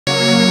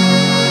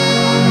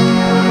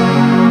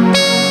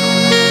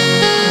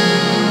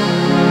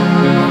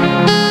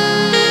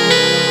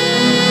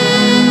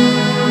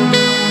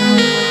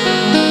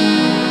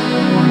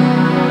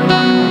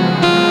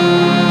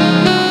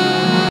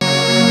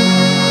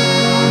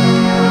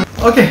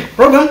Okay,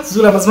 program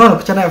Zula Mazmano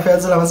kuchana ya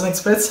Zula Mazmano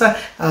Express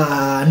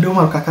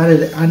ndio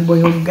kakale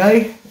unboy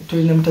guy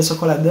tuine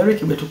mtesokola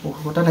Derek betu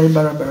kukutana hii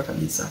barabara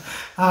kabisa.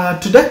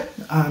 Today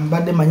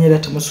mbade manyera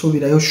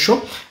tumusubira yo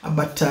show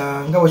but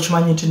ngawo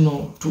chimanyi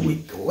tino 2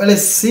 week. Well,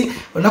 let's see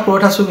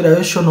onakulota subira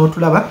yo show no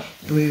tulaba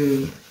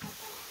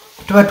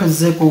tuba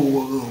tuze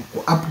ku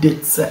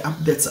updates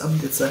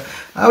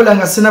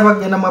awulanga sina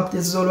bagenda mu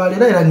updates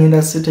zolwalira era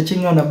ngenda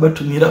tekingana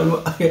batumira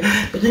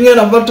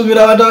tekingana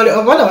batumira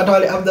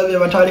batali abdabe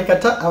batali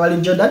kata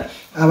abali Jordan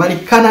abali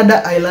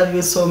Canada, I love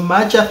you so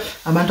much.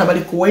 Abantu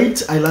abali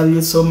Kuwait, I love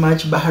you so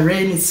much.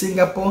 Bahrain,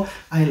 Singapore,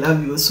 I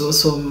love you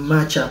so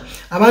much.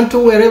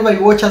 Abantu wherever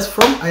you watch us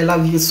from, I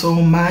love you so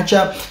much.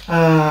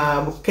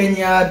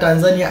 Kenya,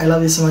 Tanzania, I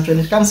love you so much. When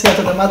it comes here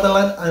to the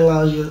motherland, I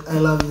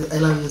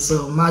love you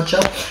so much.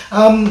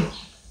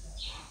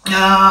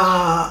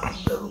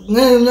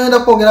 Ngenda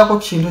kwogera ko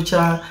kintu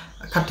kya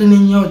katini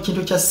nnyo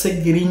kintu kya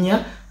segirinya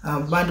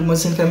bandi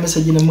mosenta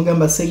message ne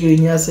mugamba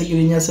segirinya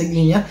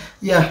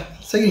yeah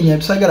segirinya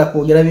tusagala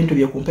kwogera bintu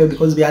bye kumpe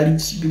because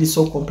bili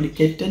so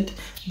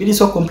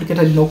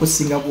complicated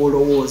n'okusinga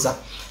bwolowooza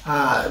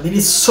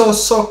bili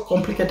so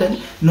complicated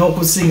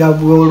n'okusinga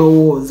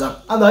bwolowooza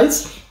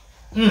otherwise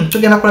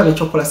tugenda kulaba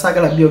ekyokola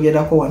sagala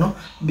byogerako wano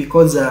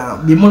because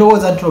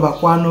bimulowooza nti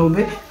bakwano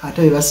be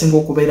ate bebasinga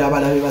okubeera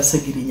abalabe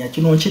basegirinya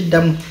kino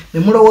nkiddamu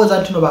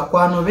bimulowooza nti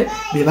bakwano be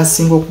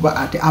bebasinga okuba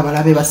ate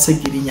abalabe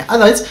basegirinya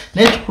otherwise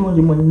naye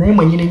kikulungi naye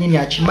mwennyini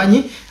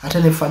akimanyi ate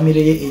ne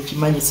famire ye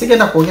ekimanyi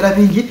sigenda kwogera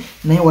bingi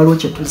naye waliwo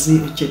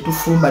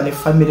kyetufumba ne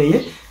famire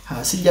ye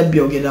sijja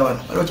byogera wano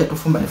waliwo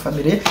kyetufumba ne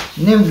famire ye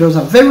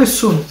nembiroza very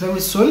soon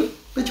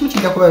ekimu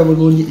kijja kuba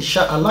bulungi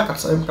inshallah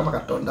katusabe Mukama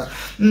Katonda.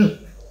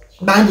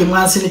 Banji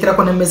mwansindikira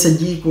ko ne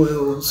message ku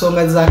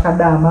songa za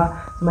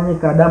Kadama simanyi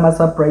Kadama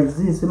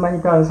surprise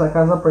simanyi ka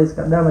surprise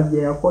Kadama je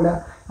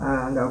yakola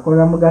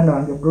ngakola muganda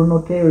wange Bruno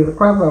K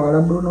kwava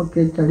wala Bruno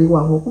K tali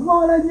wangu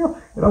kuvola nyo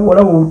era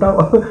wala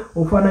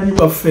ufanani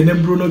wa fene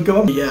Bruno K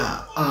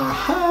yeah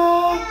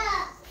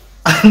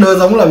ndo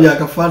zamula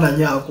byakafana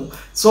nyako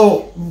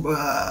so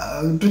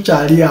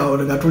tuchali aho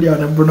ngatuli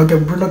na Bruno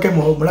K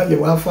mulabye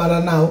wafana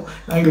nawo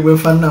nange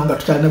bwefana nawo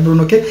ngatuchali na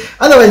Bruno K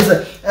otherwise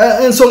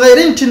ensonga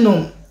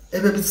erintino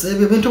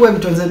ebintu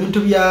bitonze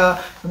ebintu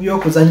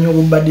byokuzanya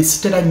obubadi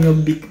sitera nnyo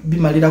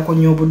bimalirako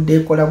nnyo obudde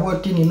kola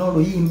bwoti nino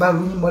oluyimba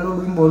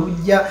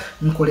olujja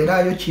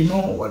nkolerayo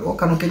kino waliwo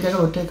kano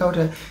kenjagala oteekawo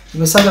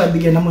ebisagala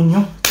bigenda mu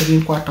nnyo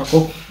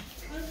tebinkwatako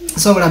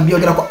sobola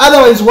byogerako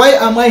otherwise why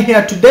am I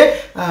here today?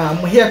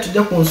 I'm here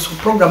today ku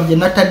program gye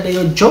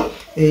nataddeyo jo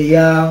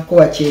ya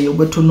kowa kyeyo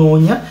bwe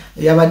tunoonya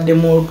yabadde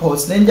mu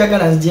post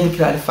nenjagala nzije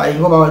clarify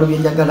ngoba waliwo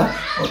byenjagala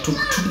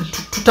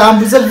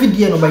tutambuze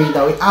video eno by the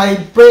way I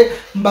pray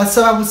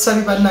mbasaba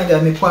busabi bannange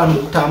mikwano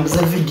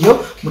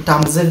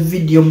mutambuze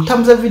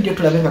video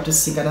tulabe nga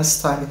tusingana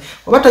sitange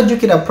oba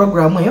tajjukira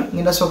program eyo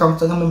ngenda soka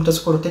mutazama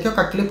mutasokolo tekyo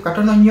ka clip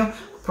katono nnyo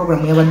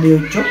program yabaddeyo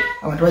jo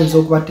abantu bayinza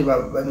okuba te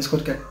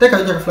bamiskotika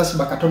teka ka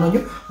flashback katono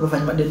nnyo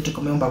oluvannyuma de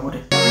tukomeyomba bote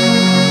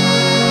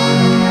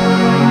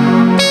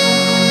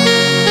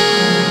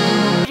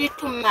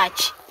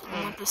much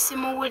omuntu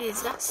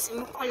simuwuliza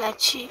simukola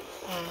ki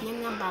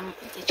nengamba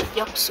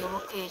tekijja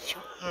kusoboka ekyo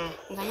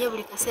nga ye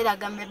buli kaseera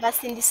agambe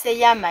basindise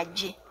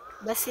y'amagye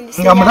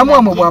nga mulamu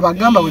wamwe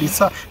bw'abagamba buli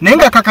saa naye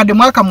nga kakadde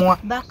mwakamuwa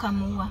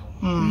bakamuwa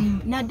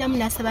n'addamu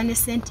n'asaba ne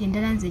sente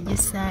endala nze gye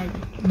saali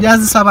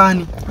yazisaba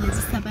ani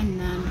yazisaba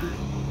Nambi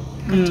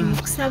kati mu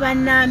kusaba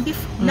Nambi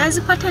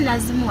nazikwata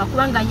nazimuwa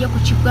kubanga ye ku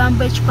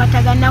kigambo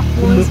ekikwatagana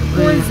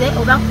kunze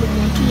oba ku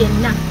muntu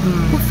yenna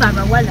kufa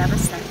abawala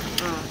abasatu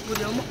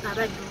buli omu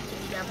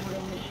abadduukirira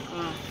bulumi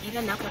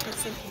era nakwata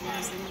sente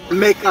nazimuwa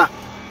meka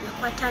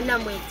nakwata na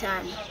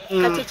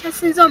 5 kati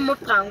ekyasinze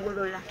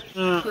omupangulula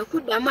kwe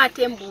kuddamu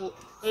ate mbu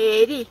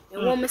eri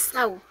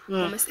ew'omusawo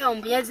omusawo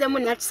mbuyazemu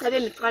natusaba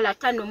emitwalo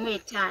 5 mu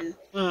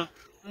 5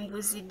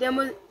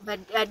 mbuziddemu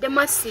addemu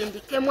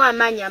asindikemu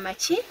amaanyi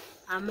amaki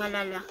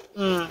amalala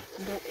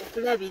mbu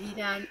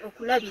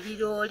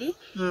okulabirira oli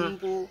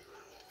mbu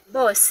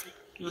boosi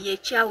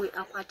yekyawe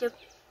akwate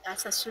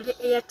asasule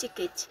air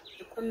ticket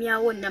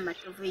ekomyawo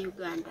namatovu e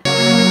Uganda.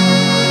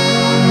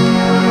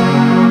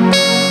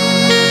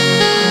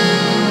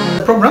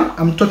 Program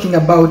I'm talking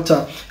about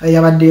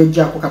yabaddeyo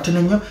jako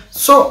katene nnyo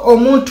so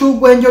omuntu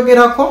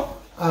gwenjogerako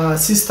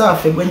sister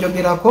afe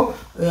gwenjogerako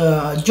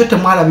jote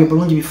mwalabye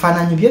bulungi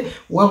bifaananyi bye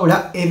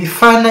wabula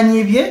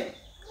ebifaananyi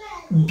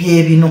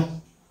bye bino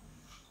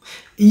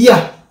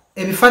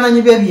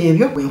ebifaananyi bye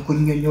byebyo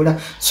bwenkunnyonnyola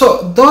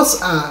so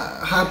those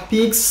are her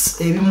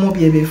pics ebimu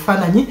bye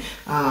bifaananyi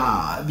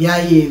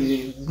byaye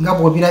nga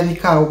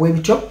bw'obirabika awo bwe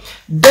bityo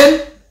then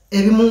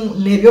ebimu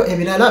nebyo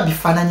ebirala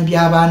bifaananyi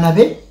by'abaana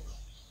be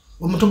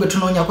omuntu gwe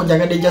tunoonyako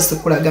jagadde just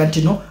kulaga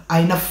nti no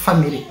alina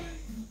family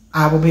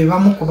abo be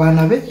bamu ku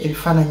baana be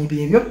ebifaananyi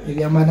byebyo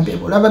eby'abaana be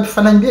olaba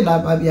bifaananyi bye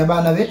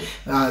n'abaana be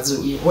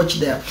watch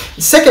there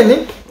secondly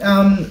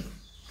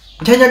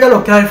kyenjagala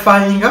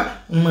oklarifyinga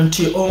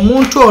nti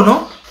omuntu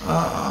ono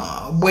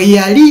bwe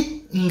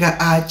yali nga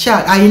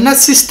alina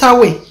sister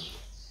we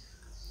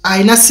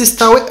aina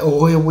sister we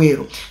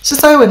owebweru.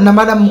 Sister we when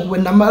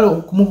namala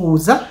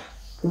okumubuuza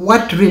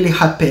what really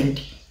happened.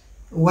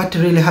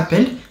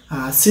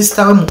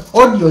 Sister we mu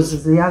audios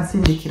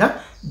zeyansindikira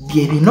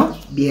byebino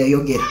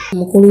byayogera.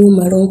 Mukulu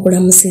malo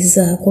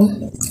nkulamusizaako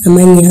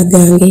amannya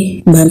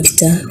gange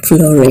Bampita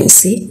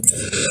Florence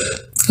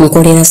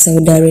nkolera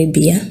Saudi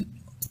Arabia.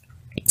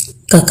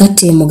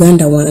 Kakati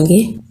muganda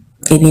wange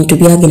ebintu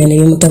byagenda ne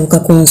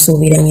bimutabukako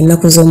nsuubira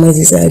ng'ennaku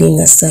z'omwezi zaali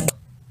nga 3.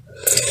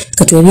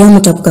 Kati we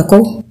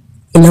byamutabukako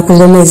ennaku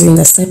z'omwezi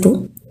nga 3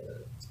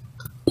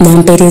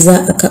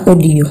 nampeereza aka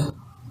audio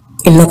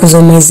ennaku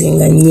z'omwezi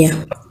nga 4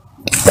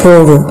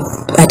 kolo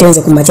ate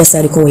nze ku makya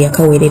saaliko we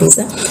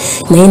yakaweerereza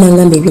naye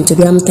nangamba ebintu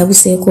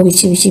byamutabuseeko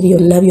biki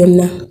byonna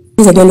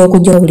nze genda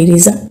okujja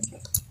owuliriza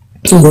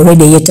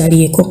ng'olwedde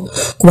yeetaliiko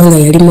kubanga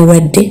yali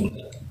mulwadde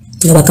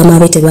nga bakama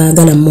be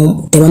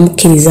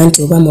tebamukkiriza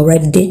nti oba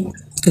mulwadde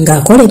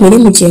ng'akola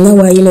emirimu gye nga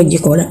waayina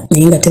ogikola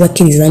naye nga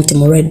tebakkiriza nti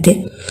mulwadde.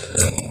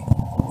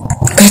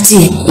 Kati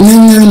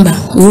nangamba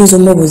nyinza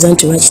omubuuza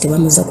nti lwaki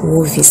tebamuza ku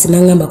woofiisi,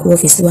 nangamba ku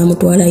woofiisi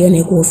bamutwalayo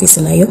naye ku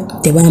woofiisi nayo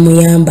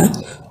tebamuyamba.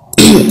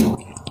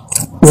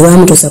 Bwe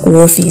bamutuusa ku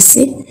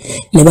woofiisi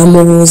ne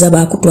bamubuuza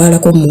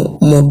bakutwalako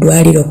mu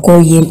ddwaliro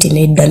koye nti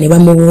nedda, ne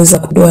bamubuuza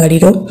ku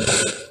ddwaliro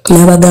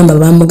n'abagamba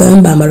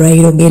bamugamba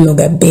amalwaliro g'eno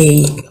ga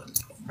bbeeyi.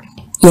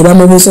 Ne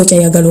bamubuuza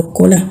okyayagala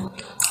okukola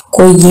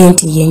koye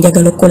nti ye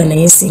njagala okukola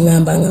naye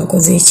singamba nga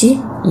nkoze eki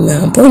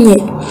nga mponye.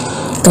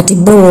 Kati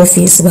bo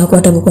woofiisi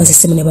bakwata bukwasi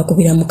essimu ne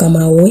bakubira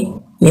mukama we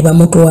ne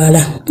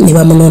bamutwala ne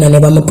bamunoona ne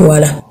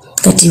bamutwala.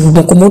 Kati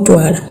mu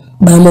kumutwala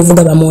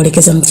bamuvuga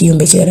bamwolekeza mu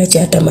kiyumba ekirala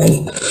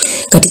kyatamanyi.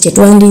 Kati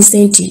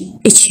kyetwandiise nti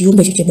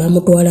ekiyumba ekyo kye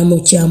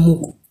bamutwalamu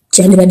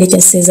kyandibadde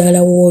kya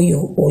ssezaala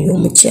w'oyo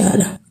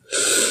omukyala.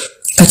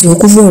 Kati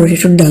okuva olwo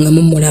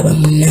tetuddangamu mulaba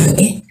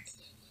munnange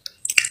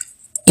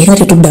era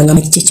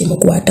tetuddangamu kiki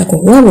kimukwatako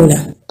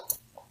wabula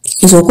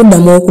nze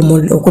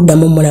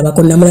okuddamu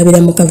mulabako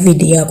namulabira mu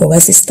kavidiyo ako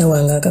oba sisita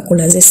wange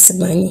akakulaze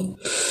simanyi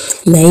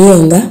naye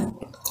nga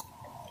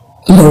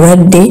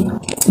mulwadde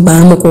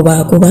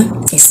bamukubaakuba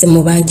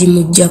essimu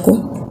baagimuggyako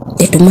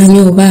tetumanyi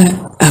oba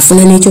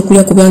afuna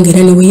n'ekyokulya kubanga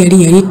era ne we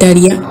yali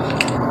talya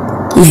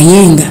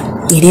naye nga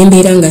era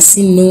embeera nga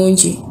si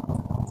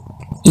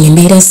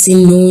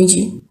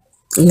nnungi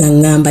nga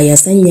ngamba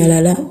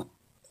yasannyalala.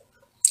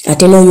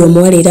 Ate n'oyo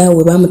omuwala era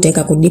we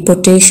bamuteeka ku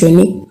deportation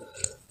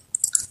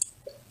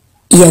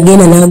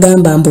yagenda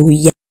n'agamba mbu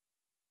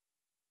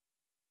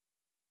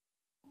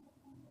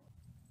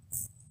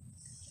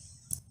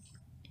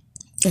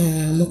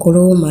mukulu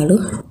w'omalo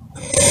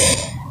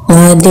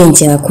mwadde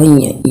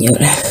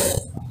nkyakunnyonnyola.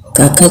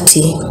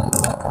 Kakati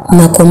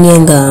nakomye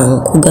nga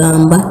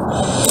nkugamba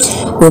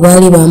we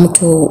baali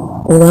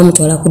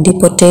bamutwala ku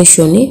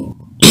deportation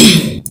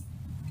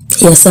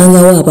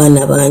yasangawo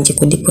abaana bangi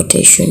ku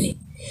deportation.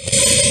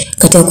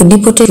 Kati ku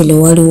deportation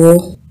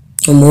waliwo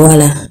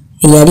omuwala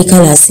eyali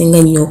kale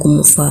asinga nnyo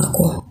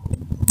okumufaako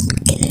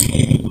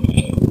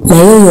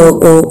naye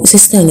oyo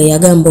sisita nga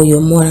yagamba oyo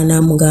omuwala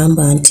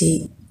n'amugamba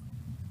nti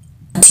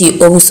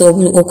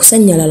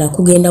okusannyalala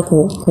kugenda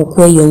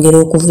kweyongera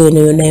okuva eno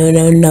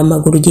yonna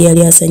amagulu gye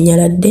yali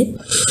asanyaladde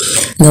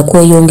nga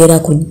kweyongera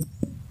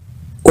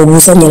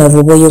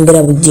obusannyalavu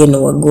bweyongera bujja eno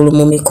waggulu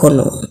mu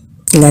mikono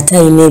nga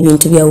talina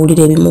ebintu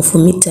byawulira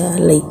ebimufumita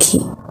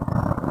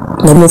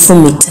nga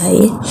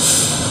mufumitaye.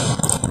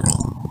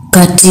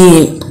 Kati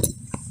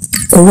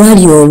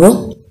olwali olwo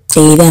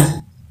era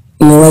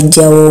ne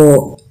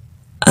wajjawo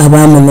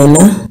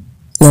abaamunona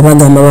nga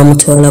bagamba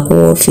bamutwala ku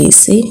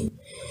woofiisi.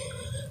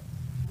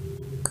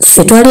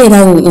 Ffe twali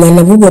era nga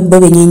nabo bo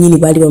bennyini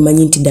baali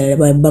bamanyi nti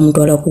ddala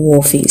bamutwala ku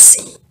woofiisi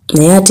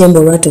naye ate mbe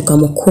olwatuuka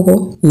mu kkubo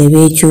ne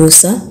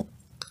beekyusa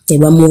ne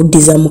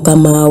bamuddiza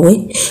mukama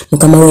we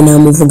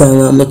n'amuvuga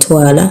nga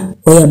amutwala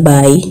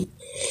weyabaayi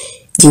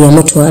gye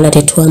yamutwala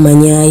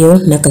tetwamanyaayo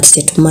nakati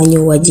tetumanyi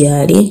wa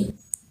gyali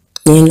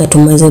naye nga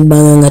tumaze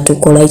ebbanga nga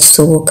tukola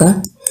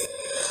ekisoboka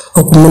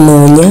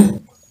okumunoonya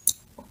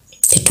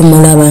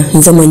tetumulaba.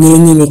 Nze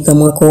mwenyenyini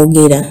kamwa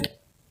koogera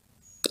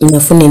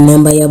nafuna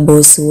ennamba ya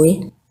boosi we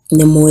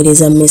ne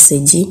muweereza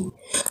message.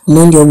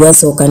 Omundi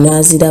ogwasooka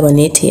n'aziraba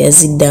naye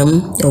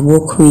teyaziddamu,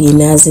 ogwokubiri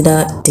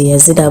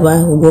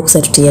teyaziraba,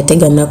 ogwokusatu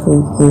teyategana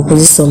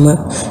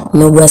kuzisoma,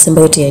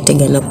 n'ogwasembayo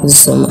teyategana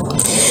kuzisoma.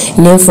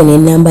 Nenfuna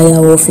ennamba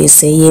ya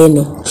woofiisi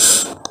ey'eno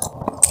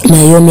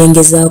nayo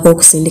nengezaako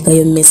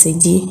okusindikayo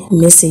message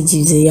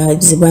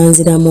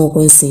zibanziramu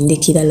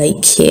okunsindikira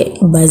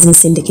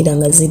bazinsindikira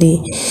nga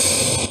ziri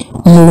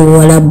mu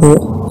Luwalabu.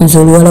 Nze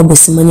Oluwalabu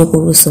simanyi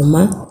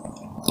kulusoma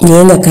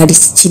naye nga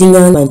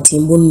kiringanga nti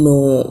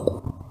mbuno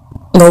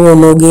nga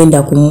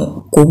wonoogenda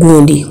ku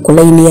gundi ku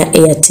layini ya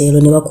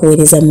Airtel ne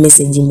bakuweereza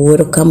message mu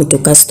welcome to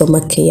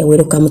customer care,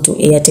 welcome to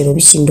Airtel,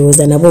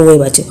 bikindowooza nabo we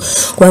batyo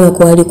kubanga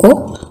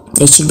kwaliko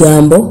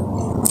ekigambo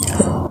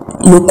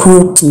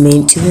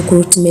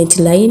recruitment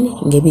line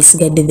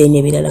ng'ebisigadde then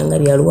ebirala nga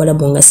bya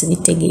Luwalabu nga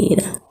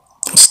sibitegeera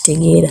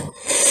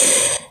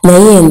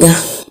naye nga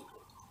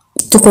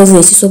tukoze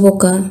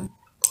ekisoboka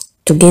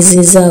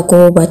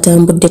tugezezaako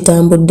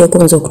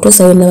batambuddeko nze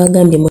okutuusa we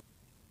nabagambye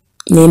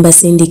ne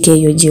mbasindika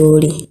eyo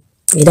gy'oli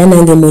era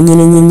nange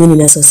mwennyini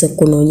nasoose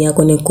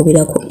kunoonyaako ne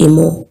nkubirako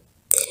imo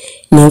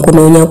ne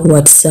nkunoonya ku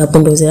whatsapp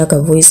ndowooza aka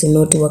voice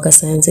note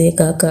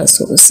wakasanzeeko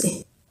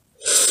akasoose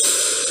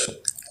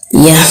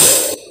ya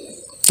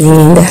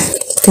nga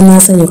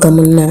tunasanyuka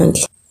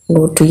munnange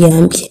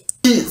ng'otuyambye.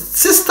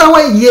 Sister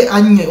we ye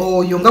anye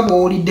oyo nga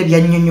bw'owulidde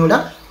byannyonnyola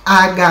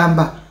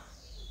agamba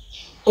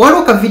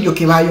waliwo ka video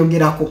ke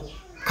baayogerako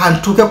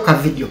kantuuke ku ka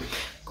video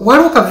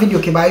waliwo ka video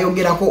ke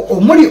baayogerako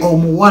omuli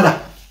omuwala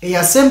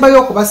eyasembayo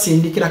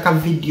okubasindikira ka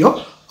video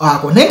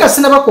ako naye nga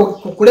sinaba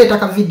kuleeta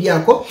ka video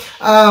ako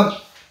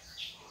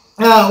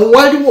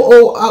waliwo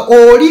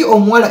oli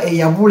omuwala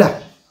eyabula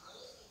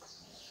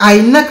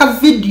ayina ka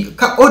video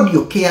ka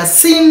audio ke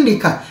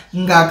yasindika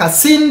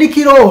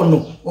ng'akasindikira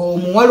ono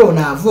omuwala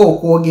ono ava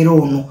okwogera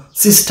ono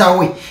sister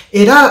we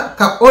era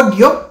ka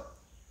audio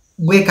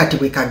bwe kati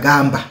bwe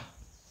kagamba.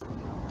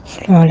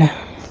 Flora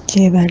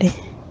kyebale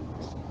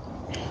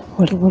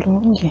oli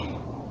bulungi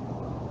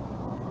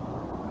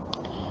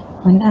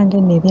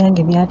onange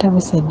nebyange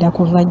byatabuse dda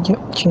kuva jjo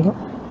kiro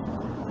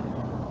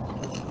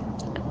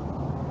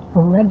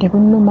obulwadde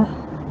bunnuma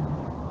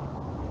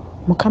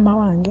mukama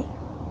wange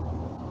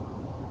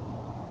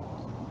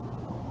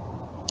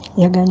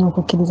yaganya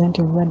okukkiriza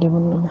nti obulwadde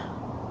bunnuma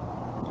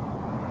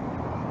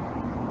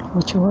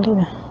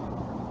okiwulira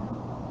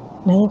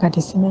naye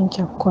kati simanyi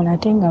kyakukola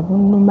ate nga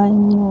bunnuma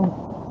nnyo.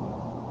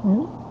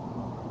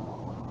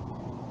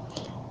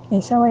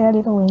 Esawa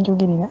yaliro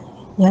wenjogirira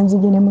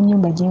yanzije ne mu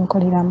nnyumba gye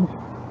nkoleramu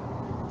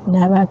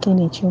n'abaako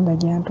eno ekyumba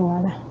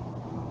gy'antwala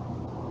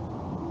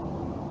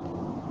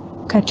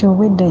kati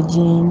obwedda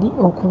gye ndi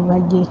okuva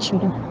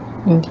gy'ekiro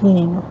ndi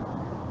eno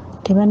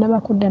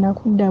tebannaba kudda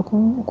nakudda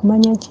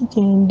kumanya ki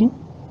gye ndi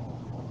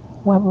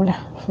wabula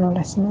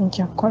Flora simanyi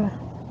kyakukola.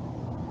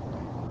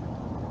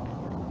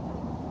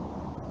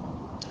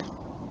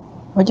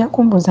 Ojja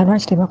kumbuuza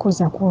lwaki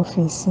tebakuza ku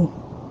ofiisi.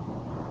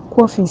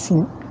 Ku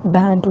ofiisi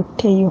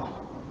bantutteyo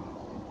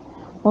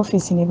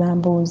ofiisi ne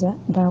bambuuza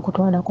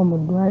bakutwalako mu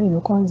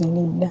ddwaliro konze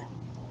nedda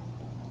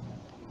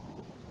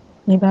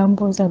ne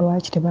bambuuza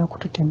lwaki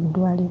tebakututte mu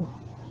ddwaliro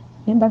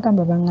ne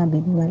mbagamba baŋŋamba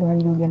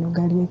amalwaliro gano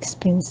gali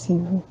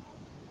expensive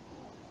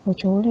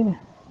okiwulira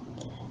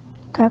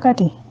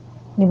kaakati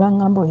ne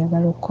baŋŋamba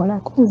oyagala okukola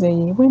konze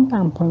yeebwe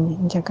mba mponye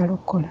njagala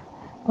okukola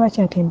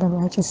lwaki ate mba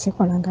lwaki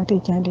sikola ng'ate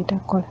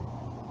ekyandeeta kukola.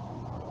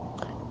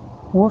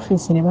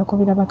 Ofiisi ne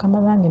bakubira bakama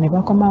bange ne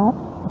bakomawo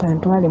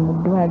bantwale mu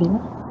ddwaliro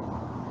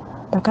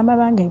bakama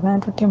bange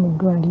bantutte mu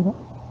ddwaliro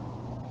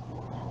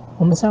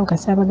omusawo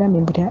kasi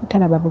abagambye mbu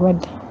talaba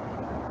bulwadde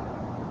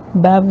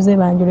baabuze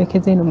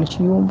banjolekeza eno mu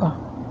kiyumba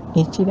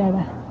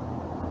ekirala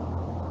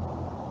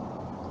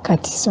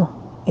kati so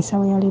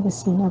esawa yaleero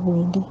siina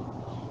bwendi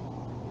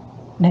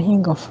naye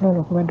nga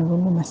Flora obulwadde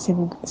bunnuma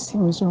si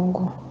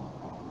buzungu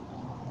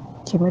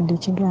kirwadde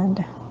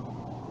kiganda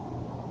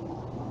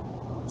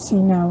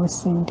siinaawo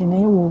ssente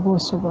naye wooba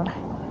osobola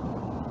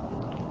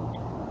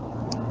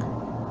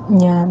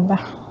nyamba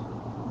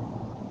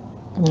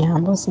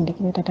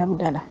osindikire tata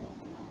budala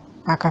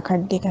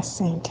akakadde ka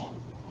ssente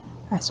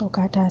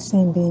asooka ataasa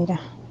embeera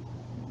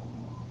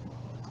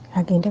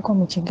agendeko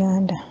mu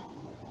kiganda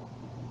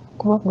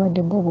kuba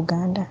obulwadde bwo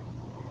Buganda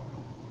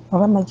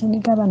oba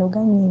amagini g'abano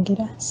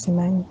gannyingira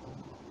simanyi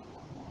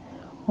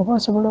oba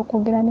osobola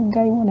okwogera ne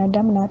gayiwo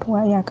naddamu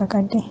n'atuwaayo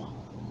akakadde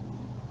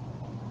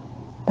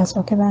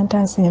basooke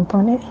bantaasa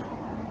empone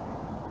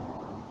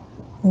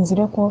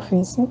nzire ku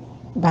ofiisi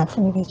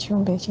banfunira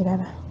ekiyumba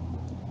ekirala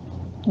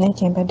naye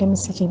kyembaddemu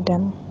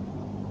sikiddamu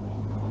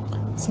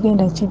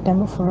sigenda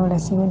kiddamu Flora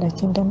sigenda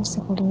kiddamu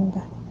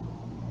sikulimba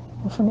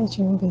ofune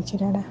ekiyumba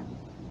ekirala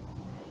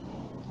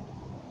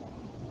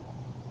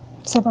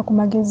saba ku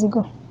magezi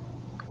go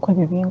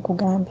kwebyo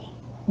byenkugambye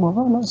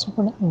bw'oba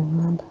onoosobola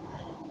oŋŋamba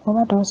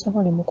oba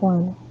toosobole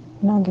mukwano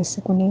nange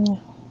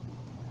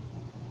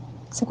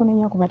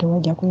sikunenya kuba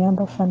tewajja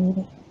kuyamba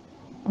famire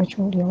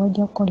okiwulira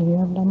wajja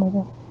kukolerera bulamu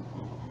bwo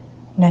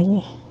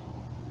naye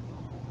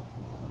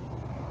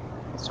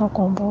sooka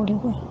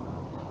ombuulire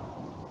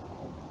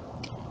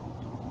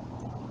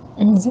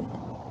nze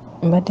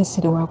mbadde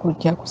siri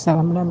wakujja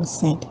kusaba mulamu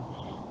ssente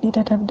ne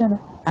tata budala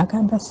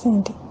agamba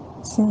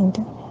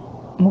ssente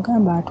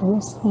mugamba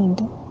atuwe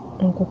ssente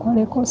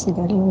nkukoleko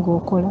sigale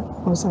ng'okola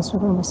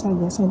osasula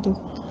omusajja ssente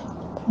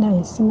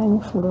naye simanyi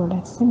Flora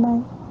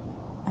simanyi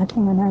ate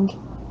nga nange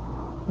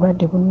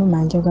bulwadde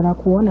bunnuma njagala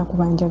kuwona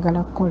kuba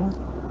njagala kukola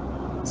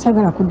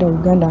sagala kudda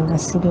Uganda nga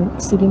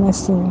sirina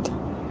ssente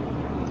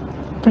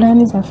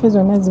pulaani zaffe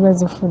zonna ziba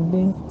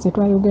zifudde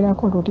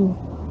zetwayogerako luli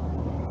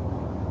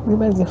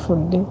ziba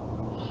zifudde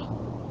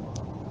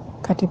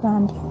kati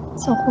bambi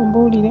sooka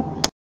ombuulire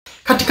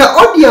katika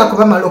audio ako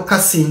bamala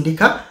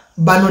okukasindika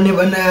bano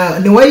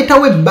ne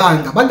wayitawo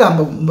ebbanga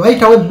bagamba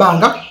wayitawo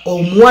ebbanga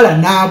omuwala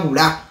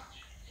n'abula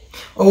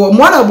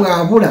omuwala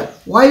bw'abula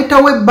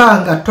wayitawo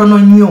ebbanga ttono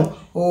nnyo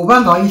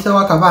oba nga wayisawo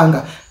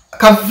akabanga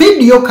ka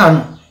vidiyo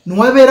kano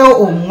niwabeerawo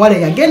omuwala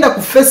yagenda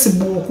ku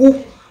Facebook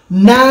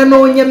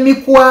n'anoonya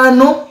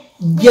mikwano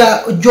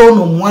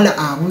Jono omuwala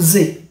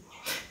abuze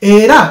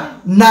era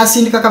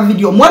nasindika ka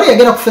video omuwala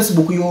yagenda ku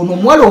Facebook yono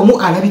omuwala omu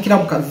alabikira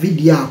mu ka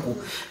video ako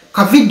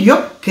ka video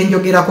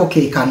kenjogerako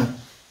kekano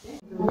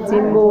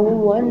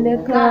Timbo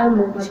wandeka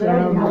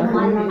mchama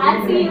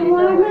ati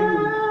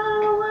wana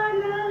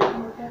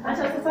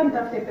acha sasa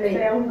nitafute pesa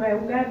ya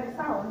unga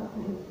sawa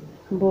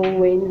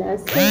mbowe na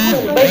sasa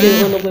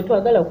bado ono gwe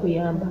twagala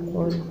kuyamba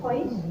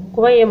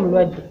kuba ye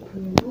mulwadde.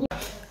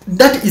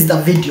 That is the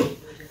video.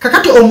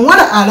 Kakati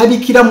omuwala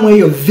alabikira mu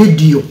eyo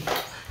video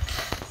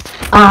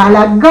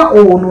alaga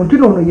ono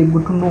ntino ono ye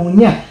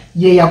gutunoonya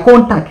ye ya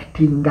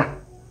contactinga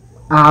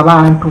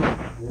abantu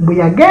bwe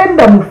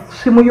yagenda mu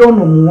simu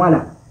y'ono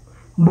omuwala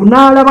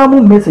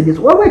bunalabamu messages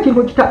waliwo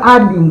ekintu kita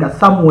addinga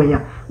somewhere.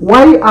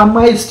 Why am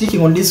I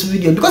sticking on this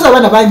video? Because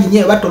abana bangi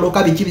nyewe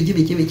batoloka biki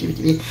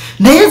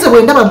naye nze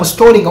bwe ndaba mu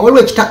story nga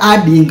waliwo ekita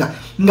addinga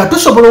nga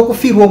tosobola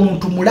okufiirwa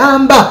omuntu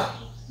mulamba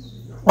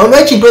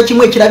olw'ekintu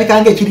ekimu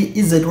ekirabika ng'ekiri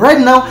easy right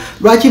now.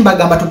 Lwaki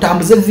mbagamba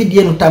tutambuze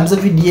video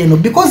eno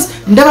because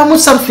ndabamu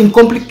something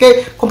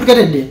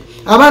complicated.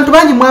 Abantu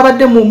bangi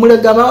mwabadde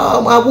mulegama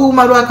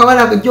abuma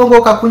lwakawala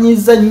jongo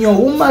kakunyiza nnyo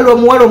umalo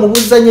omuwala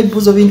omubuuza nnyo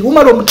ebibuuzo bingi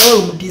umalo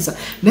omutawala omutiisa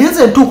naye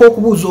nze ntuuka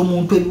okubuuza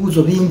omuntu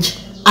ebibuuzo bingi.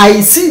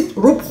 I see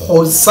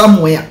loopholes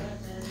somewhere.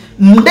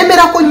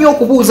 Ndemerako nnyo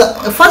okubuuza.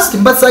 First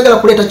mbasaagala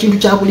kuleeta kintu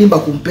kya bulimba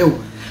ku mpewo.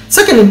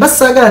 Second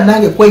mbasaagala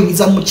nange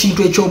kweyingiza mu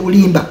kintu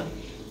eky'obulimba.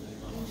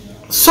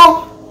 So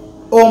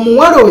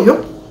omuwala oyo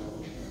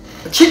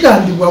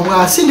kigambibwa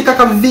bw'asindika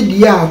ka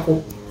video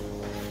ako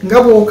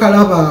nga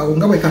bw'okalaba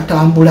nga bwe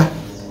katambula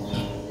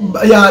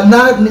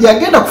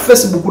yagenda ku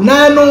Facebook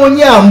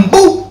n'anoonya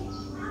mbu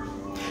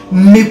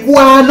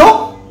mikwano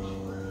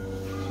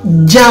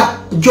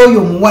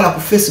joyo omuwala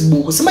ku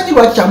Facebook. Simanyi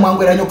lwaki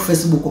kyamwangwera nnyo ku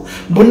Facebook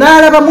mbu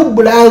n'alabamu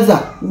brother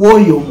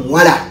w'oyo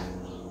omuwala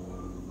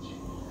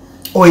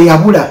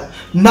Eyabula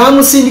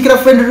n'amusindikira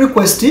friend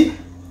request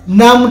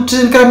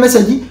n'amusindikira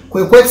message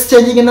kwe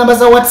exchange number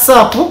za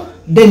WhatsApp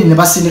then ne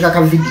basindika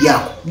ka video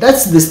ako.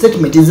 That's the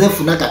statement is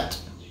efunakati.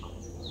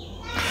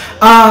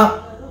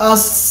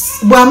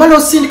 Bwamala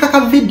osindika ka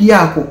video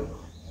ako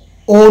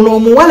ono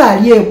omuwala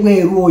ali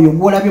ebweru oyo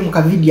gwolabye mu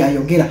ka video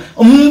ayogera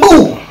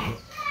mbu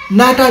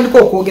n'atandika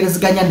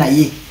okwogerezeganya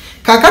naye.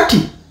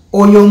 Kakati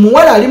oyo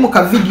omuwala ali mu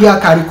ka video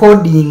aka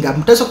recordinga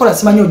mutasokola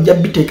simanyi ojja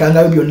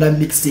bitekangayo byonna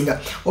mixinga.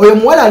 Oyo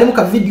omuwala ali mu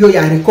ka video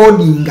ya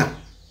recordinga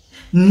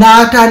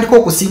n'atandika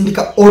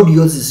okusindika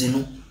audios zino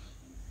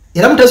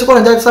era mutasokola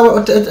njala kusaba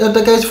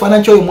otakayo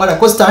kifaananyi ky'oyo omuwala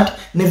constant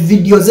ne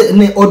video ze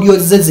ne audios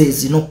ze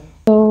zino.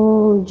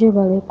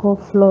 Jibaleko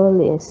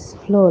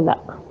Flora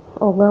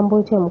ogamba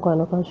otya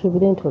mukwano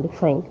kansuubire nti oli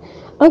fine.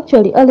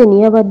 Actually Allen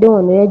yabadde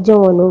wano yajja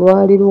wano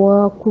lwali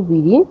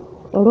lwakubiri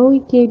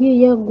olw'owiiki eri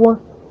eyaggwa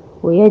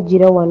we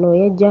yajjira wano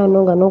yajja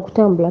wano nga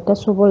n'okutambula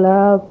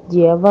tasobola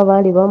gye yava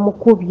baali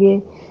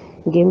bamukubye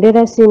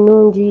ng'embeera si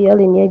nnungi.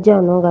 Allen yajja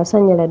wano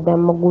ng'asanyaladde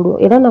amagulu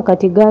era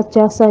nakati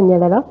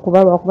gakyasanyalala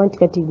kuba lwakuba nti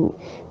kati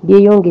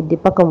byeyongedde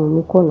paka mu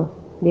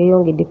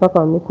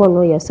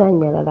mikono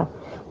yasanyalala.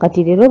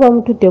 Kati leero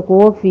bamututte ku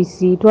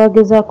office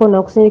twagezaako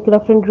nakusindikira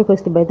friend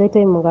request by that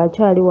time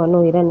ng'akyali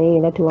wano era naye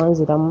era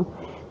tewanziramu.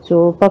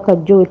 So paka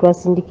jjo we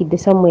twasindikidde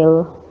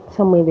Samuel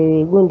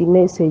gundi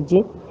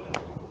message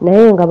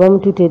naye nga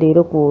bamututte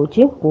leero ku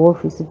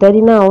office.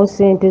 Talinaawo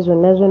ssente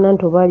zonna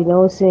nti oba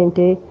alinawo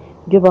ssente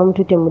jjo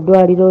bamututte mu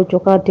ddwaliro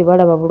kyokka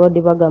tebalaba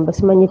bulwadde bagamba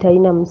simanyi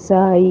talina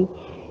musaayi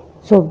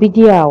so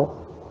bidi awo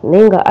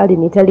naye nga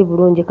Allen tali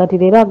bulungi. Kati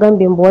leero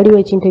agambye mbu waliwo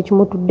ekintu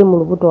ekimutudde mu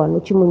lubuto wano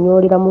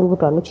kimunyoolera mu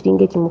lubuto wano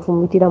kiringa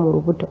ekimufumitira mu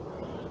lubuto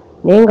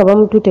naye nga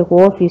bamututte ku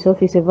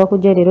office eva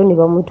kujja leero ne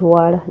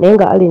bamutwala naye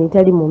nga Allen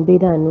tali mu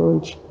mbeera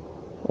nnungi.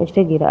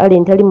 Ekitegeera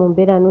Allen tali mu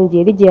mbeera nnungi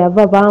eri gye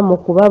yava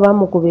baamukuba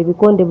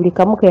ebikonde buli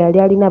kamu ke yali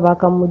alina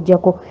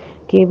baakamuggyako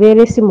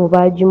kebeera essimu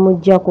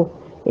baagimuggyako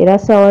era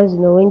ssaawa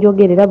zino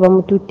wenjogerera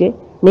bamututte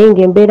naye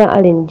ng'embeera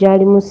Allen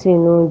gy'alimu si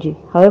nnungi.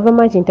 However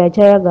much nti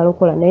akyayagala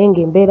okukola naye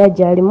ng'embeera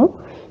gy'alimu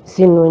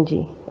si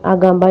nnungi.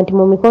 Agamba nti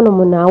mu mikono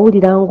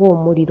munaawulira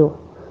ng'omuliro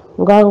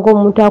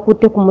ng'omuntu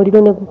akutte ku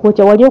muliro ne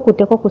gukwokya wali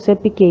okutteko ku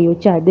sepika eyo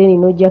kyadeni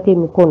n'oggyako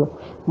emikono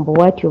mbu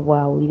bwatyo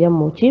bw'awulira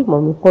mu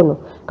mikono.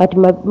 Kati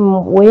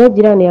we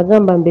yagira ne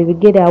yagamba mbu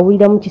ebigere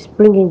awulira mu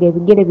kispringi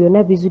ng'ebigere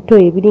byonna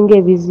bizitoye ebiringa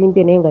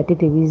ebizimbye naye nga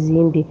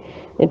tebizimbye.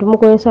 Ne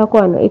tumukolesaako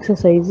wano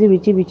exercise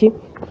biki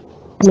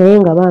naye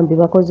nga bambi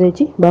bakoze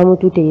ki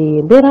bamututte yeye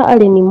embeera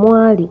Allen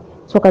mwali.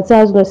 So kati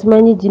saa zino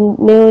simanyi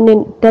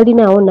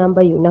talinaawo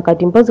namba yonna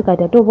kati mpozi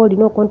kati ate oba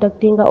olina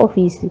ocontactinga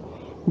office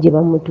gye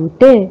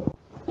bamututte.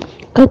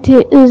 Kati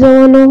nze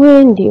wano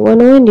wendi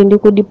ndi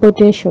ku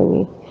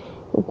deportation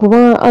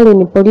kuba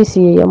Allen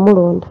poliisi ye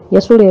yamulonda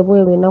yasula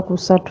ebweru ennaku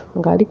 3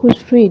 ng'ali ku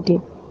street.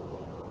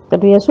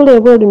 Kati yasula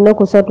ebweru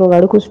ennaku 3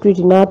 ng'ali ku street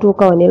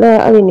n'atuuka wano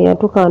era Allen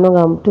yatuuka wano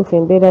nga mutuufu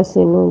embeera si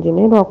nnungi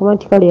naye lwakuba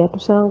nti kale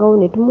yatusangawo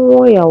ne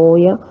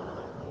tumuwooyawooya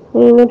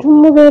ne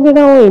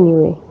tumubeererawo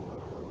anyway.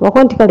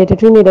 Lwakuba nti kale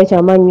tetulina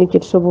kyamaanyi nnyo kye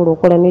tusobola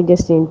okukola ne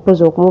just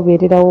mpozi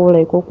okumubeererawo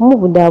like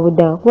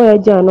okumubudaabuda kuba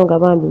yajja wano nga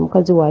bambi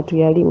mukazi waatu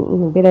yali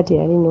embeera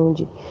teyali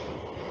nnungi.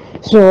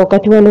 So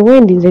kati wano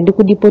wendi nze ndi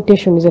ku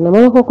deportation nze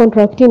namalako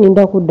contract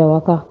ninda kudda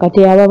waka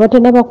kati aba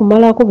batenaba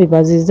kumalako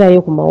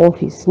bibazizaayo ku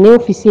maofisi ne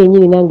ofisi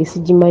yenyini nange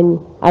sigimanyi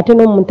ate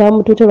n'omuntu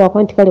amutute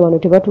lwakwa nti kale wano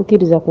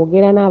tebatukiriza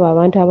kwogera n'abo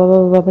abantu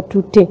ababa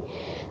batute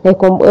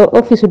like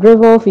office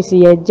driver office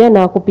yajja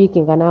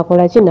n'akupiikinga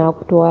n'akola ki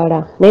n'akutwala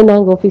naye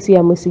nange ofisi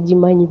yamwe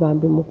sigimanyi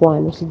bambi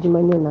mukwano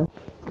sigimanyi na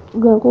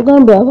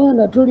kugamba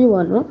abaana tuli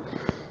wano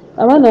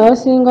abaana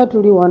abasinga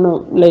tuli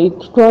wano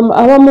like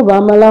abamu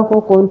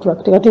bamalako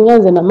contract kati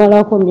nganze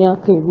namalako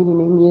myaka 2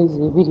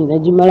 n'emyezi 2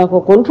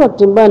 nagimalako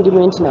contract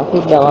mbandiment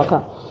nakudda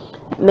waka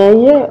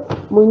naye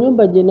mu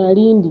nyumba gye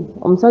nalindi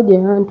omusajja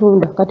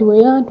yantunda kati we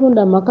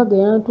yantunda amaka ge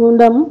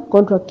yantundamu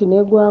contract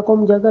negwako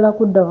mujagala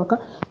kudda waka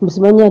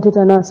mbisimanya ate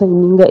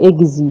tanasayininga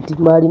exit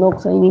mbalina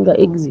okusayininga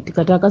exit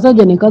kati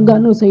akasajja ne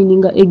kagaana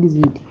osayininga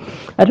exit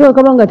ate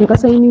wakabanga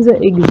tekasayiniza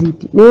exit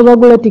naye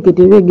bagula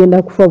tiketi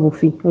ebegenda kufa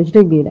bufi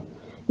okitegeera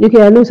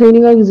Yake alo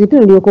sayininga exit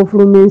ndiyo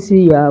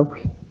konflumensi yaabwe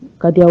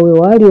kati awe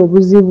wali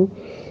obuzibu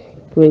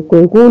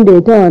kwe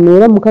kundeeta wano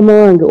era mukama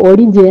wange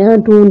oli gye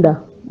yantunda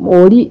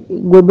oli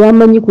gwe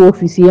bamanyi ku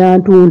ofisi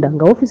yantunda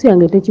nga ofisi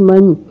yange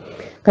tekimanyi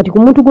kati ku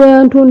muntu gwe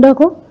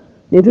yantundako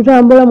ne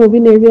tutambula mu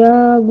bino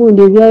ebya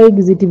gundi ebya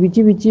exit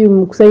biki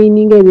mu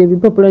kusayininga ebyo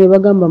ebipapula ne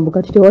bagamba mbu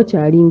kati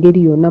tewakyali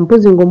ngeri yonna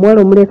mpozi ng'omuwala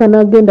omuleka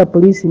n'agenda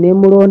poliisi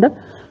n'emulonda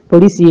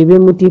poliisi yebe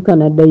mutiika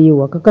n'addayo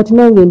ewaka kati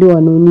nange ndi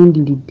wano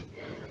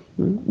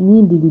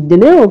nindiridde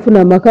naye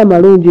ofuna amaka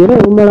amalungi era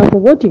olumalako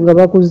bwoti nga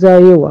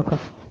bakuzaayo ewaka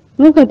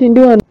nakati ndi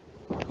wano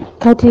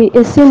kati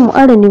esimu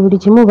Aleni buli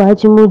kimu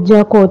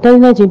baakimuggyako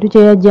talina kintu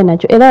kye yajja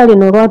nakyo era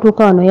Aleni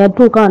olwatuuka wano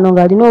yatuuka wano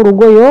ng'alina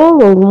olugoye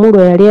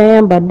olwo yali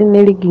ayambadde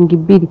ne legging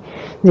 2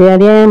 ze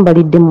yali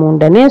ayambalidde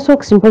munda ne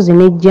socks mpozi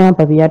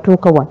n'ejjampa bye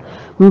yatuuka wano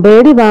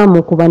mbeeri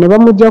baamukuba ne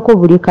bamuggyako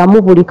buli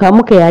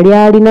kamu ke yali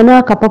alina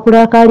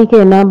n'akapapula akaaliko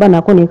enamba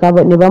nako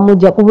ne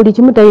bamuggyako buli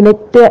kimu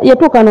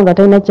yatuuka wano nga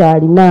talina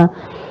kyalina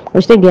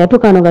Oshitege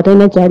yatuuka nga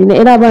talina kyalina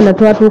era abaana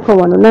twatuuka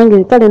wano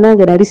nange kale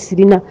nange nali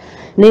sirina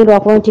naye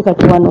lwakubanga nti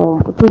kati wano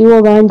tuliwo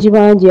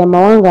bangi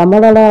amawanga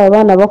amalala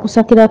abaana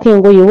bakusakirako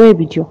engoye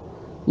weebityo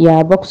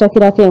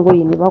bakusakirako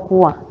engoye ne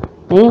bakuwa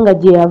naye nga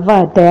gye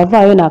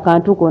tayavaayo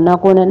n'akantu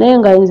konakoona naye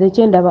nga nze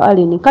kyendaba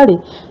Aleni kale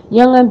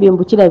yaŋŋambye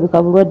mbu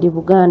kirabika bulwadde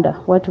Buganda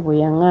watu bwe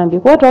yaŋŋambye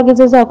kuba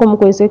twagezezaako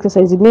mukozesa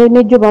exercise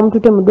nejjo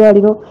bamutute mu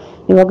ddwaliro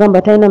ne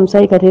bagamba talina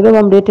musaayi kati era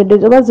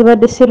bamuleetedde oba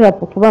zibadde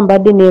sirapu kuba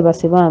mbadde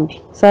neebase bambi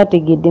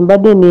saategedde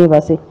mbadde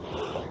neebase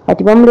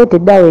kati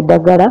bamuleetedde awo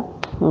eddagala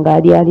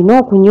ng'alina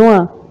okunywa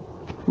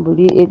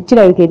buli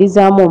kirabika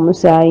erizaamu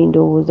omusaayi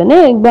ndowooza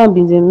naye bambi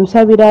nze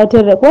musabira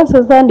aterera kuba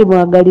sasandi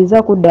mwagaliza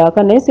kudda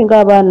waka naye singa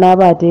abaana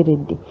naaba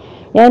ateeredde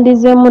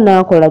yandizeemu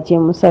n'akola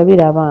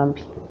kyemusabira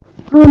bambi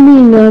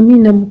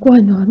Amiina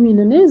mukwano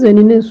amiina naye nze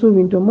nina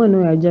ensuubi nti omwana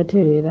oyo ajja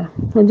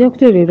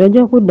kutereera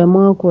ajja kuddamu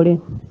akole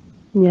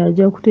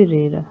ajja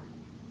kutereera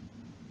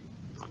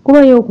kuba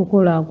ye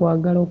okukola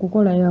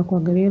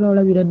akwagala era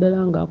olabira ddala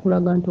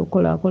ng'akulaga nti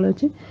akola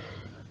ki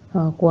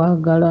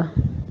akwagala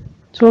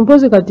so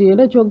mpozi kati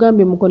era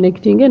kyogambye mu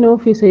connecting ne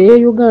office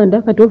ye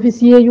Uganda kati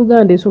office ye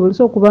Uganda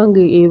esobozesa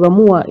okubanga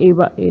ebamuwa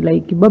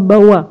like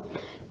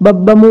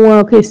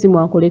babbamuwaako esimu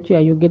akole kyo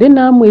ayogere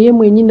namwe ye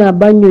mwenyini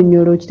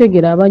abannyonnyola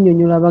okitegera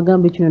abannyonnyola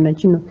abagambe kino na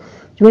kino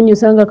kimanyi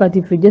osanga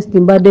kati ffe just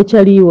mbadde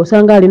kyaliiwo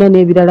osanga alina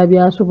n'ebirala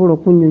by'asobola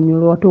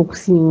okunnyonnyola ate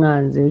okusinga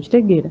nze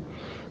okitegeera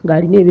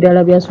ng'alina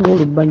ebirala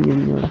by'asobola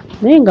obbannyonnyola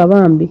naye nga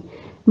bambi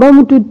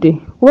bamututte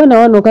kuba na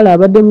wano kale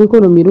abadde mu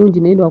mikono mirungi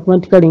naye lwakuba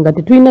nti kale nga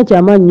tetulina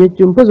kyamaanyi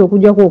nnyo mpozi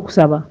okugyako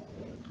okusaba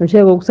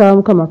okyega okusaba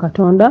Mukama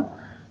Katonda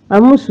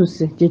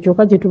amususe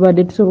kyekyoka kye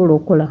tubadde tusobola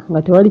okukola nga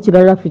tewali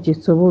kirala ffe kye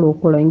tusobola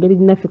okukola engeri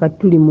ginaffe kati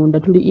tuli munda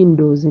tuli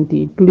indoors nti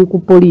tuli ku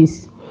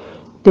poliisi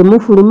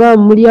temufuluma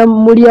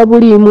mulya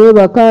buliimu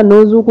ebaka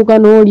n'ozuukuka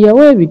n'olya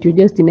weebityo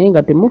just naye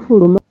nga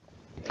temufuluma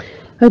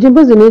kati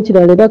mpozi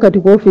n'ekirala era kati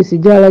ku ofiisi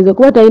gy'alaze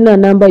kuba talina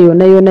namba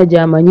yonna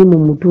gy'amanyi mu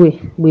mutwe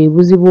bwe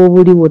buzibu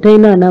obuliwo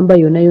talina namba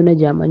yonna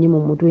gy'amanyi mu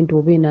mutwe nti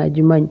oba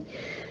enaagimanyi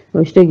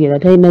okitegeera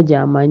talina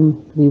gy'amanyi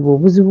bwe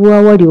obuzibu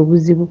awali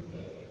obuzibu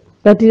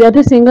kati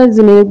ate singa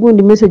zino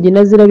egundi message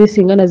nazirabye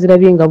singa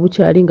nazirabye nga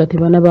bukyali nga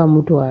tebana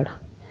bamutwala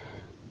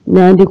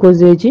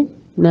nandikoze eki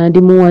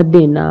nandimuwadde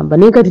enamba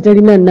naye kati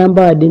talina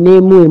namba wadde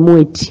n'emu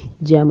eti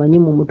gy'amanyi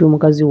mu mutwe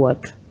mukazi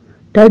wattu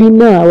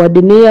talina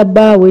wadde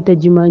n'eyabbaawe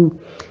tagimanyi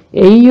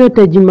eyiyo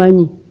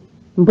tagimanyi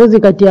mpozi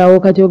kati awo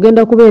kati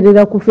ogenda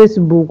kubeerera ku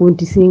Facebook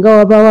nti singa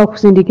wabaawo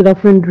akusindikira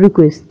friend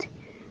request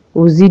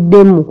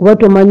oziddemu kuba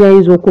tomanya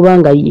ayinza okuba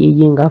nga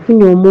yeye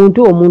ng'afunye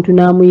omuntu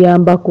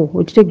n'amuyambako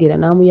okitegeera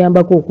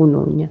n'amuyambako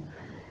okunoonya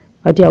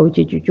kati awo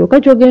kyekyo kyokka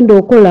kyogenda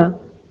okola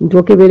nti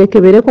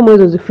okeberekebereko mu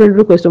ezo zi friend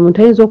request omuntu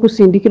ayinza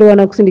okusindikira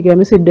wana kusindikira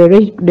message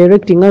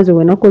directing nga nze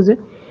wenakoze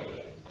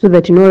so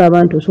that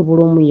n'olaba nti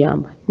osobola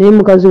omuyamba naye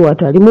mukazi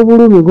wattu ali mu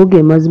bulumi go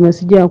ge mazima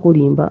sijja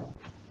kulimba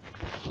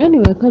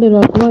anyway kale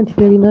lwakuba nti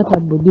terina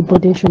tabu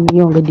deportation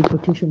yonge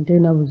deportation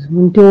terina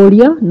buzibu nti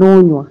olya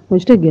n'onywa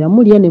okitegeera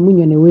mulya ne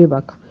munywa ne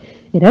weebaka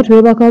era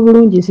twebaka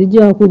bulungi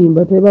sijja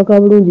kulimba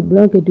twebaka bulungi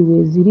blanket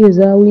weeziri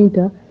eza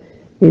winter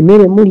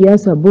emmere mulya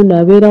sabbuuni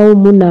abeerawo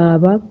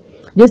munaaba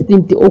just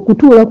nti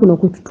okutuula kuno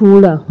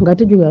kututuula nga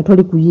tejjukira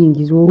toli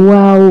kuyingiza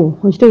olwawo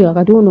okitegeera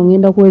kati wono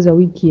ngenda kuweza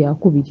wiiki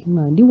yakubiri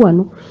nga ndi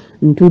wano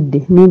ntudde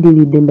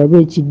nindiridde ndabe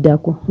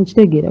ekiddako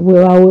okitegeera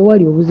bwewaawe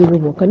wali obuzibu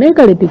bwokka naye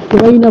kale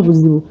tebalina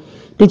buzibu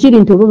tekiri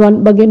nti oba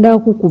bagenda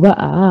kukuba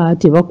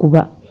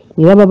tebakuba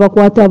era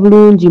babakwata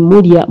bulungi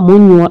mulya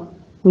munywa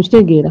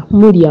okitegeera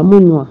mulya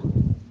munywa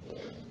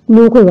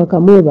n'okwebaka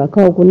mwebaka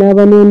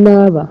okunaaba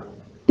n'onaaba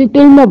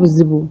tetulina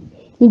buzibu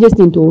just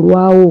nti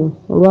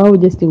olwawo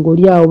just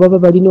ng'oli awo baba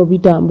balina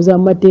obitambuza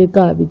mu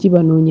mateeka biki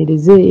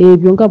banoonyereze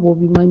ebyo nga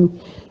bw'obimanyi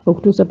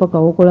okutuusa paka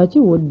wokola ki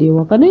wodde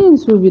ewaka naye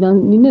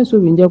nina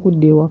ensuubi nja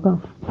kudda ewaka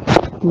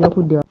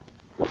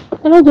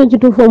era kyo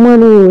kituufu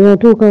omwana oyo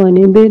yatuuka wano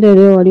embeera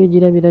era wali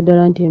ogirabira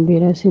ddala nti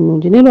embeera si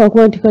nnungi naye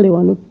lwakuba nti kale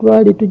wano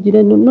twali tugira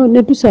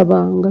ne tusaba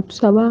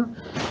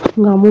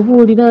nga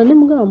mubuulira ne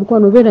mugamba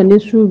mukwano obeera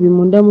n'essuubi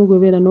mundamu gwe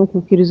beera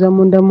n'okukkiriza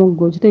mundamu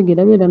gwe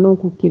okitegeera beera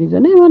n'okukkiriza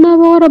naye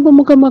banaabawarabu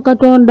mukama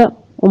katonda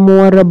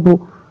omuwarabu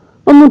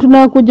omuntu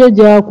n'akujja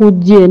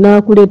gy'akujje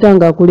n'akuleeta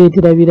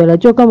ng'akuleetera birala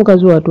kyokka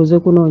mukazi watuuze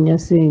kunoonya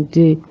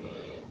ssente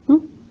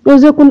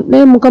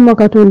naye mukama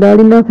katonda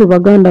ali naffe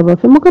baganda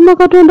baffe mukama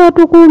katonda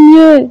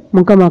atukuumye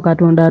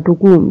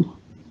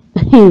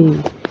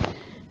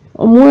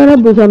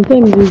omuwarabu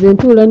sometimes nze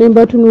ntuula ne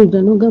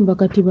mbatunuuza n'ogamba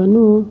kati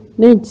bano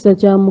n'ekisa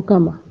kya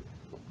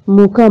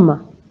mukama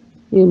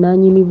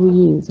nanyini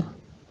buyinza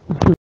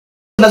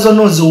nazo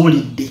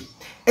noziwulidde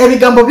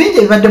ebigambo bingi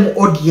ebibadde mu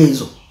audio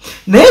ezo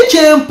naye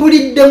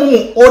kyempuliddemu mu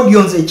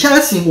audio nze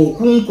ekyasinga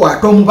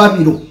okunkwata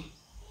omubabiro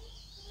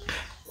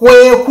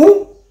kweku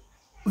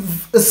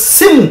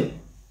simu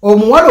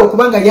omuwala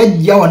okuba nga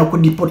yajja wano ku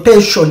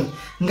deportation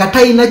nga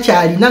talina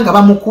kyalina nga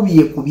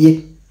bamukubye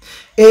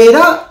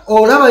era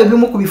olaba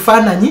ebimu ku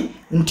bifaananyi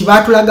nti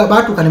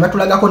baatuuka ne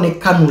batulagako ne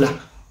kanula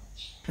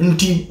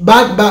nti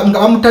nga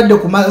bamutadde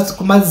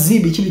ku mazzi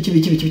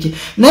biki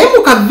naye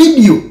mu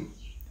kavidiyo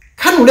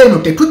kanula eno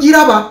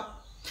tetugiraba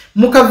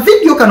mu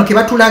kavidiyo kano ke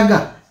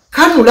batulaga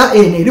kanula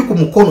eno eri ku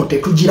mukono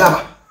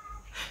tetugiraba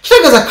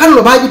kitegeeza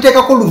kanula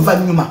bagiteekako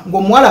luvannyuma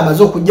ng'omuwala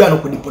amaze okujja wano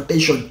ku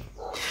deportation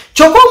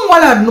kyokka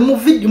omuwala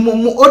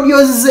mu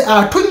audio ze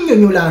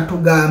atunnyonnyola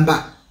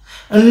atugamba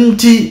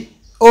nti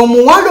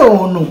omuwala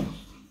ono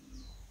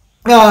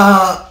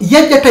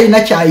yajja talina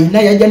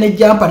kyayina yajja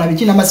nejjampa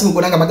nabiki n'amasimu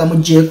gonna nga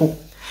bagamugjeeko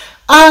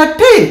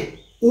ate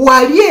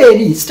wali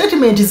eri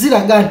statement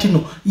ziraga nti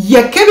no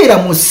yakebera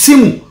mu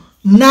simu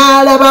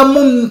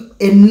n'alabamu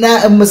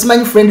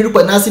musimanyi friend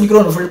request n'asindikira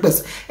ono friend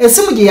request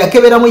esimu gye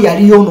yakeberamu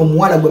yaliyo ono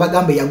omuwala gwe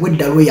bagamba yagwa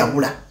eddalu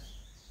eyabula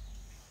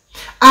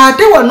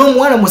ate wano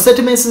omuwala mu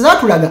statements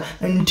zatulaga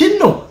nti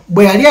no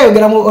bwe yali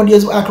ayogera mu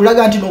audios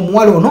atulaga nti no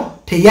omuwala ono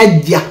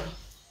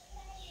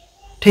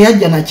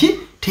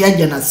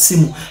teyajja na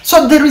simu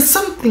so there is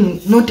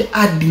something not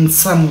adding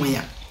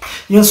somewhere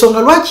yensonga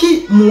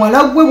lwaki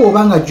muwala gwe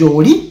bw'obanga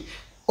gy'oli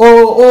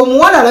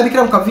omuwala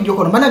alabikira mu kavidiyo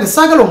kono manage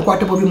saagala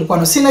omukwate bubi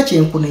mukwano sina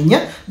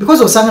kyenkunenya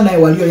because osanga naye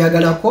wali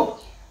oyagalako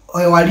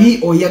wali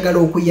oyagala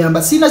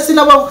okuyamba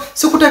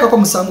sikuteekako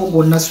musango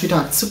gwonna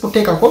sweetheart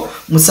sikuteekako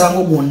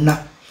musango gwonna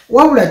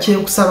wabula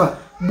kyenkusaba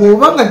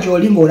bw'obanga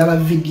gy'oli ng'olaba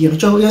vidiyo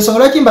eno yensonga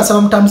lwaki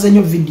mbasaba mutambuze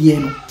nnyo vidiyo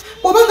eno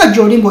bw'obanga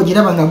gy'oli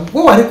ng'ogiraba nga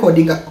gwe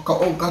warekodinga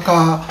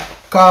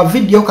ka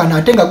vidiyo kano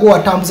ate nga gwe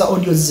watambuza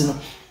audio zino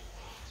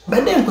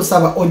badde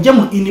nkusaba ojje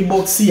mu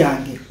inbox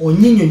yange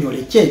onyinnyonnyole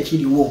ki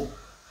ekiriwo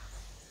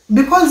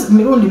because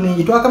mirundi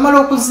mingi twakamala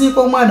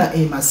okuziika omwana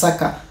e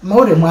Masaka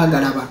mawule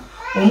mwagalaba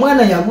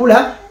omwana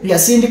yabula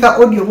yasindika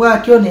audio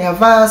bwatyo ne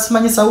yava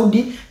simanyi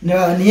Saudi ne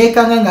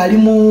yekanga nga ali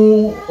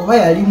mu oba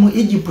yali mu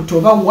Egypt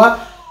oba wa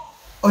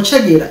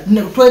okitegeera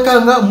ne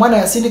twekanga omwana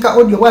yasindika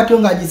audio bwatyo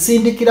nga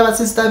agisindikira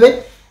basista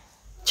be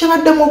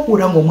kyabaddemu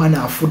okuwula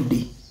ng'omwana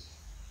afudde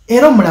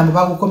era omulambo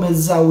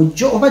bagukomezaawo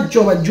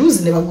oba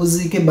juzi ne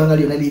baguziika ebbanga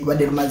lyonna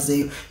liibadde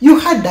limazeeyo you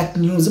had that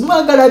news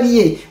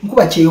mwagalabye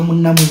nkuba kyeyo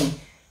munnamumwe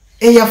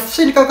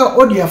eyasindikaka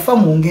audio yafa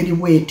mu ngeri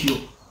bwetyo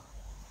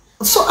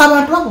so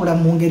abantu babula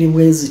mu ngeri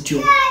bwezityo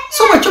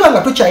so bwekyoba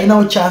nga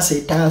tukyalinawo chance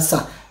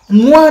etaasa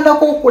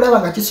nwanako okulaba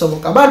nga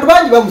kisoboka abantu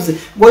bangi babuze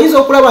ng'oyinza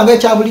okulaba nga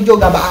ekyabulijjo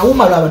ogamba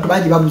awumala abantu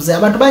bangi babuze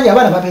abantu bangi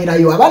abaana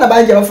babeerayo abaana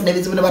bangi abafuna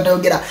ebizibu ne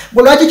batayogera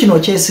gwe lwaki kino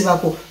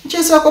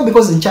nkyesibako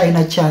because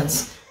nkyalina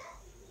chance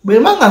bwe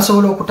manga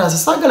nsobola okutaasa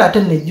saagala ate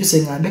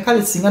nejjuse ngambe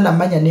kale singa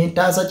namanya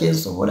nentaasa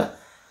kyensobola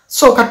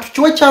so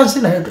katukiwe chance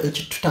nayo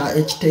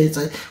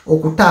ekiteeza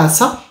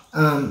okutaasa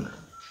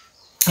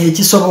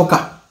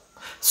ekisoboka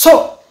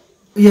so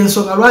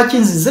yensonga lwaki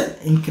nzize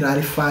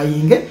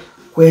enclarifying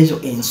kwezo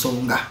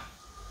ensonga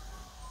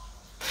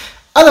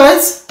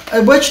otherwise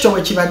bwekito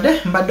bwe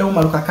kibadde mbadde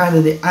Mumaluka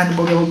Kanje the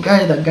unbelievable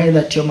guy, the guy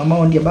that your mama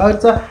on the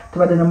about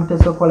tubadde ne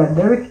muteesa okola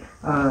Derek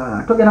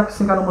togenda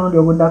kusinkana omulundi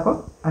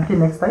oguddako until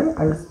next time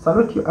I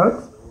salute you out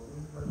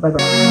bye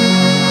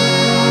bye.